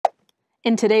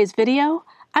In today's video,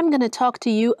 I'm going to talk to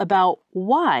you about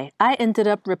why I ended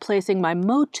up replacing my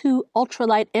MOTU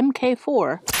UltraLite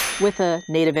Mk4 with a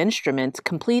Native Instruments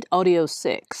Komplete Audio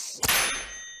 6.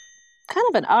 Kind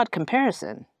of an odd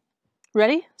comparison.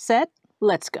 Ready, set,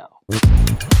 let's go.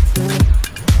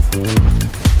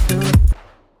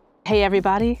 Hey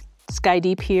everybody,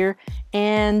 Skydeep here,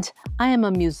 and I am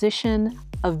a musician,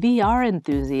 a VR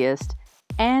enthusiast,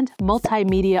 and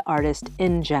multimedia artist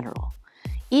in general.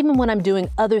 Even when I'm doing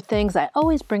other things, I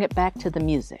always bring it back to the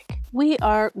music. We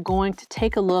are going to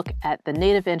take a look at the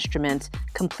Native Instruments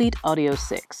Komplete Audio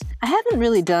 6. I haven't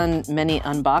really done many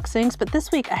unboxings, but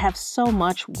this week I have so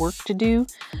much work to do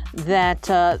that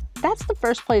that's the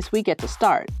first place we get to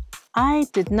start. I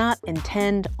did not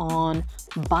intend on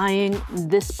buying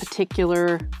this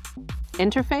particular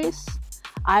interface.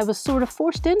 I was sort of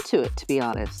forced into it, to be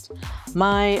honest.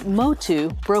 My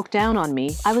MOTU broke down on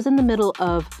me. I was in the middle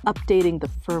of updating the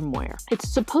firmware.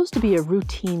 It's supposed to be a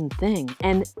routine thing,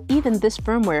 and even this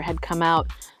firmware had come out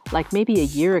like maybe a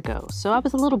year ago, so I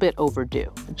was a little bit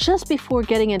overdue. Just before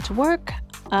getting into work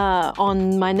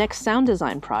on my next sound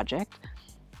design project,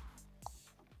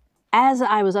 as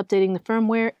I was updating the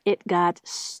firmware, it got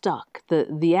stuck.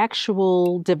 The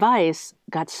actual device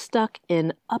got stuck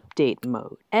in update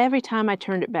mode. Every time I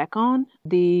turned it back on,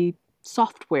 the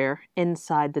software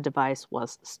inside the device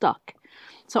was stuck.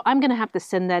 So I'm gonna have to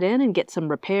send that in and get some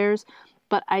repairs,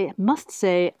 but I must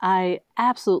say I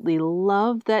absolutely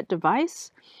love that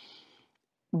device,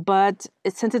 but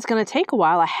since it's gonna take a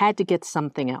while, I had to get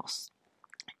something else.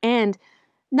 And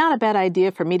not a bad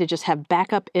idea for me to just have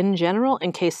backup in general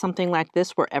in case something like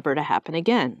this were ever to happen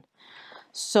again.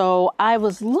 So I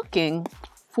was looking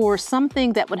for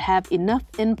something that would have enough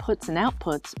inputs and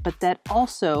outputs, but that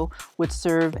also would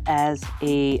serve as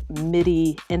a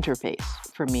MIDI interface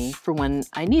for me for when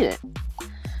I need it.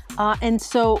 And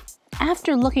so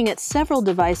after looking at several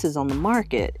devices on the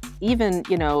market, even,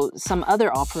 some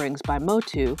other offerings by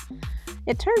MOTU,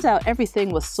 it turns out everything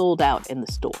was sold out in the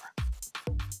store.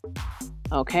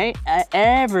 Okay,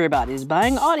 everybody's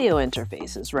buying audio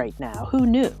interfaces right now. Who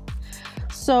knew?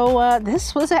 So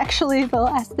this was actually the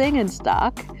last thing in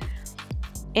stock.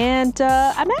 And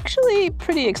I'm actually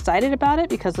pretty excited about it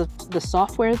because of the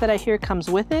software that I hear comes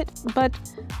with it. But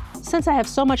since I have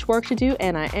so much work to do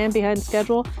and I am behind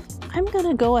schedule, I'm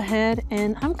gonna go ahead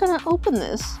and I'm gonna open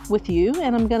this with you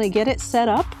and I'm gonna get it set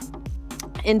up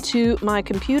into my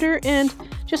computer and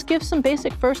just give some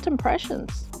basic first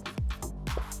impressions.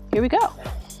 Here we go.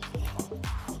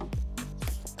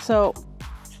 So,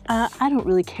 I don't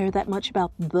really care that much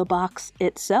about the box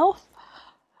itself.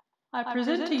 I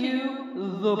present to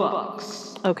you the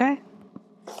box. Okay.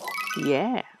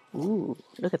 Yeah. Ooh,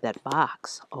 look at that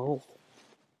box. Oh.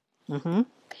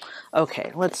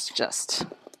 Okay, let's just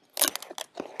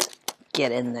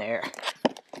get in there.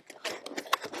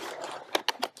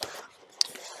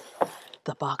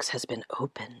 The box has been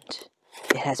opened.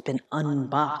 It has been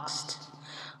unboxed.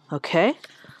 Okay,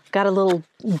 got a little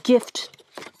gift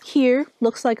here.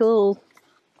 Looks like a little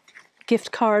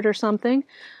gift card or something.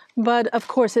 But of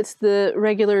course, it's the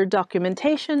regular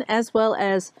documentation as well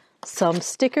as some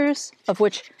stickers, of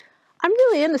which I'm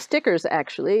really into stickers,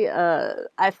 actually.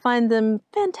 I find them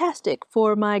fantastic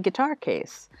for my guitar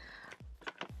case.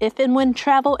 If and when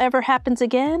travel ever happens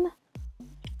again,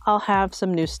 I'll have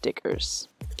some new stickers.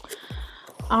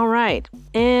 All right,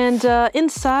 and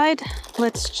inside,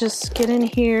 let's just get in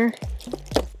here.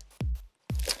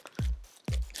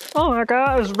 Oh my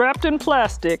God, it's wrapped in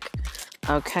plastic.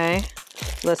 Okay,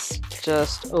 let's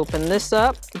just open this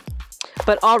up.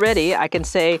 But already I can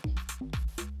say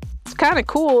it's kind of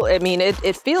cool. I mean,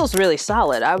 it feels really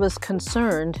solid. I was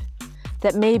concerned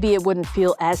that maybe it wouldn't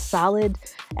feel as solid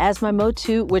as my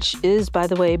MOTU, which is, by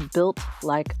the way, built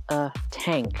like a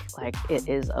tank. Like, it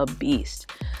is a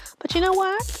beast. But you know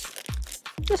what?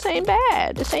 This ain't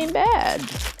bad. This ain't bad.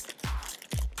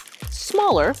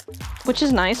 Smaller, which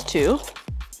is nice too.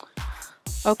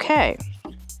 Okay.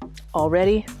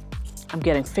 Already, I'm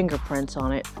getting fingerprints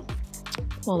on it.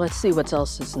 Well, let's see what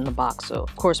else is in the box. So,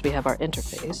 of course, we have our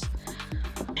interface.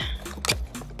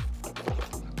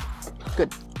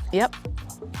 Good. Yep.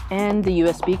 And the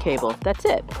USB cable. That's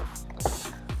it.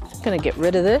 Gonna get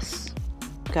rid of this.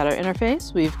 Got our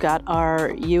interface. We've got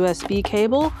our USB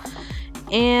cable.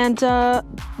 And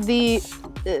the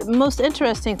most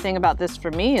interesting thing about this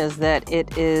for me is that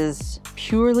it is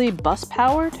purely bus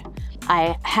powered.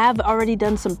 I have already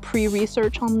done some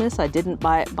pre-research on this. I didn't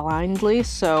buy it blindly,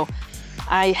 so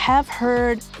I have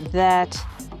heard that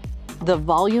the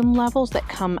volume levels that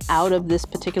come out of this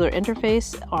particular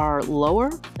interface are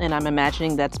lower, and I'm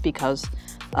imagining that's because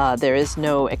there is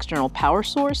no external power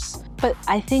source. but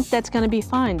I think that's going to be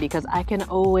fine because I can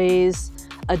always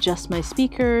adjust my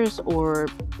speakers or,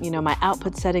 my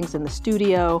output settings in the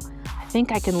studio. I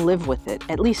think I can live with it,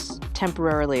 at least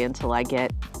temporarily until I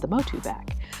get the MOTU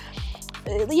back.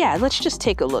 Yeah, let's just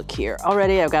take a look here.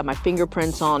 Already I've got my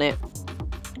fingerprints on it.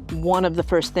 One of the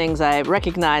first things I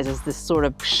recognize is this sort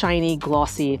of shiny,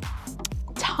 glossy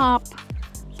top.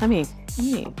 Let me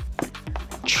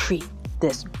treat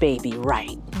this baby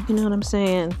right. You know what I'm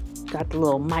saying? Got the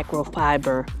little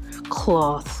microfiber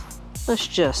cloth. Let's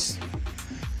just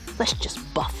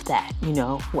buff that,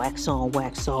 wax on,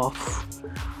 wax off.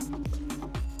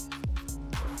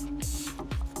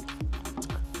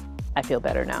 I feel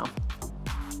better now.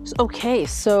 Okay,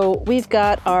 so we've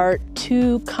got our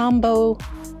 2 combo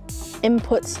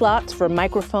input slots for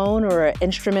microphone or an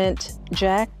instrument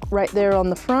jack right there on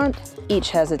the front.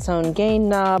 Each has its own gain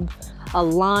knob, a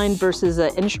line versus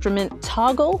an instrument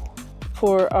toggle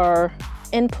for our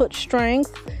input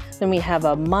strength. Then we have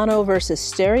a mono versus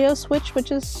stereo switch,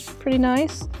 which is pretty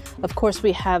nice. Of course,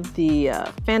 we have the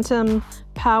phantom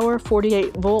power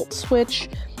 48-volt switch,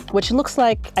 which looks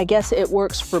like, I guess it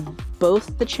works for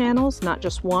both the channels, not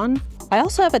just one. I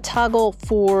also have a toggle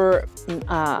for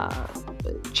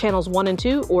channels 1 and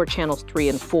 2 or channels 3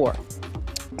 and 4.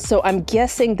 So I'm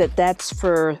guessing that that's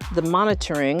for the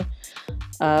monitoring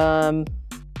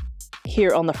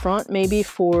here on the front, maybe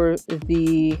for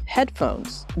the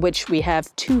headphones, which we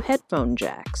have 2 headphone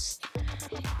jacks,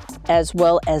 as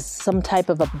well as some type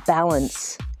of a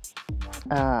balance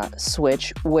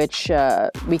switch, which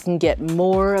we can get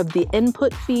more of the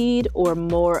input feed or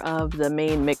more of the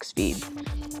main mix feed,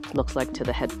 looks like, to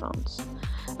the headphones.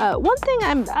 One thing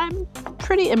I'm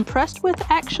pretty impressed with,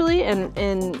 actually,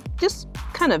 and just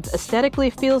kind of aesthetically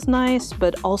feels nice,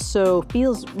 but also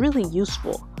feels really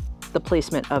useful, the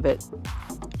placement of it,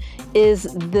 is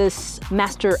this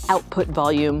master output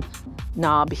volume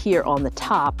knob here on the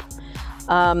top.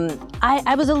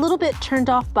 I was a little bit turned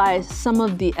off by some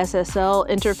of the SSL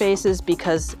interfaces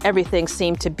because everything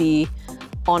seemed to be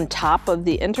on top of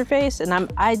the interface,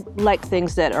 and I like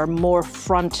things that are more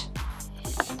front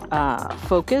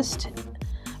focused,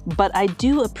 but I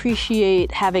do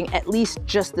appreciate having at least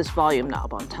just this volume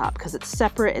knob on top because it's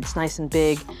separate, it's nice and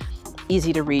big,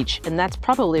 easy to reach, and that's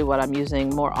probably what I'm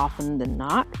using more often than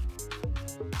not.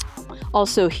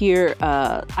 Also here,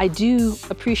 I do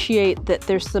appreciate that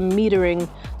there's some metering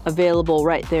available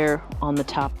right there on the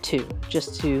top too,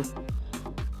 just to,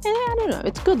 I don't know,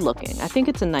 it's good looking. I think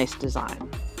it's a nice design.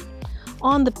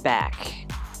 On the back,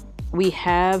 we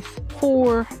have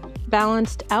 4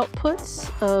 balanced outputs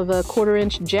of a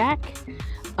 1/4-inch jack.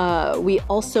 We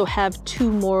also have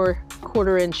 2 more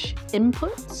 1/4-inch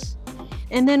inputs.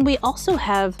 And then we also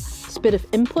have a bit of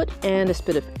input and a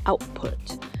bit of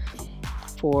output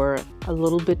for a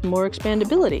little bit more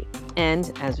expandability.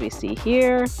 And as we see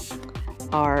here,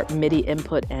 our MIDI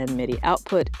input and MIDI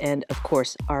output, and of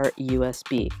course our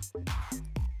USB.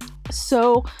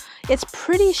 So it's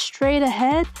pretty straight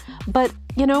ahead, but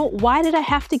why did I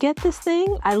have to get this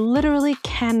thing? I literally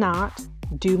cannot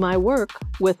do my work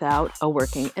without a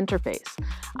working interface.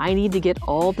 I need to get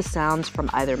all the sounds from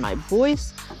either my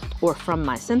voice or from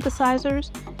my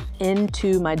synthesizers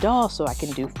into my DAW so I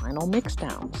can do final mix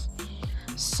downs.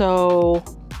 So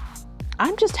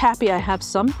I'm just happy I have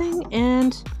something,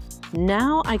 and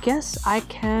now I guess I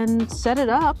can set it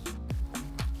up.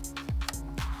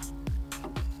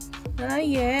 Oh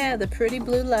yeah, the pretty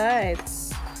blue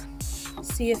lights.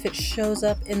 See if it shows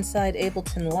up inside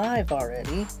Ableton Live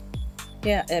already.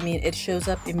 Yeah, I mean, it shows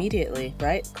up immediately,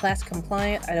 right? Class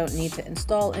compliant, I don't need to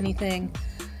install anything.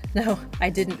 No, I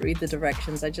didn't read the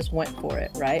directions, I just went for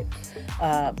it, right?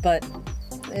 But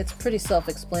it's pretty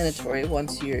self-explanatory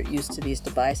once you're used to these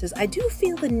devices. I do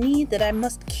feel the need that I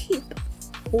must keep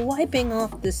wiping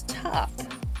off this top.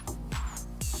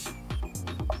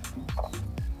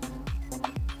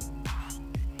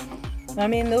 I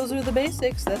mean, those are the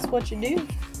basics, that's what you do.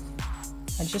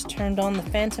 I just turned on the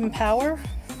phantom power.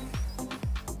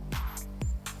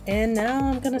 And now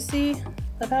I'm gonna see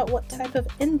about what type of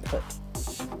input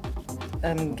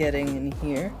I'm getting in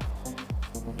here.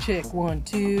 Check 1,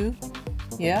 2.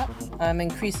 Yeah, I'm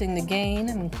increasing the gain,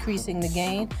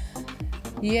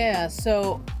 Yeah,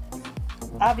 so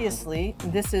obviously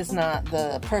this is not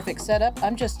the perfect setup.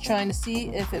 I'm just trying to see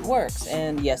if it works,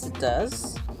 and yes it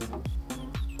does.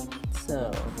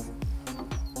 So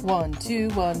 1, 2,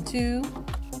 1, 2,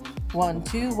 1,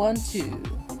 2, 1, 2.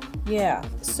 Yeah,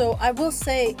 so I will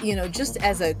say, just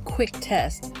as a quick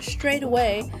test, straight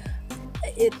away,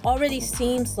 it already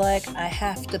seems like I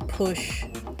have to push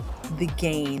the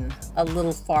gain a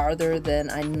little farther than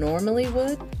I normally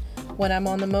would when I'm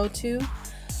on the MOTU.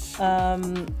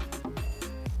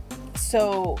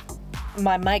 So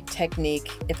my mic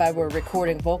technique, if I were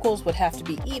recording vocals, would have to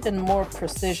be even more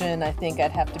precision. I think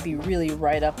I'd have to be really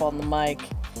right up on the mic.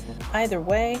 Either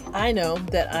way, I know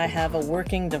that I have a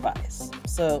working device.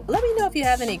 So let me know if you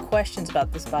have any questions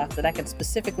about this box that I can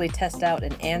specifically test out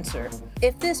and answer.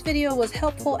 If this video was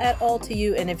helpful at all to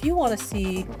you, and if you want to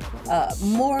see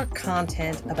more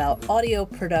content about audio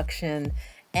production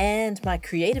and my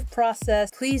creative process,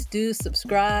 please do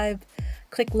subscribe,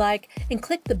 click like, and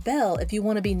click the bell if you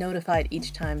want to be notified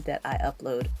each time that I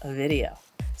upload a video.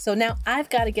 So now I've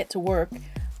got to get to work.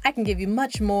 I can give you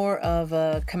much more of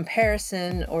a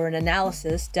comparison or an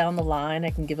analysis down the line.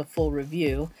 I can give a full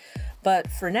review.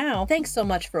 But for now, thanks so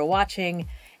much for watching,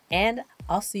 and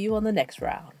I'll see you on the next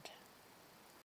round.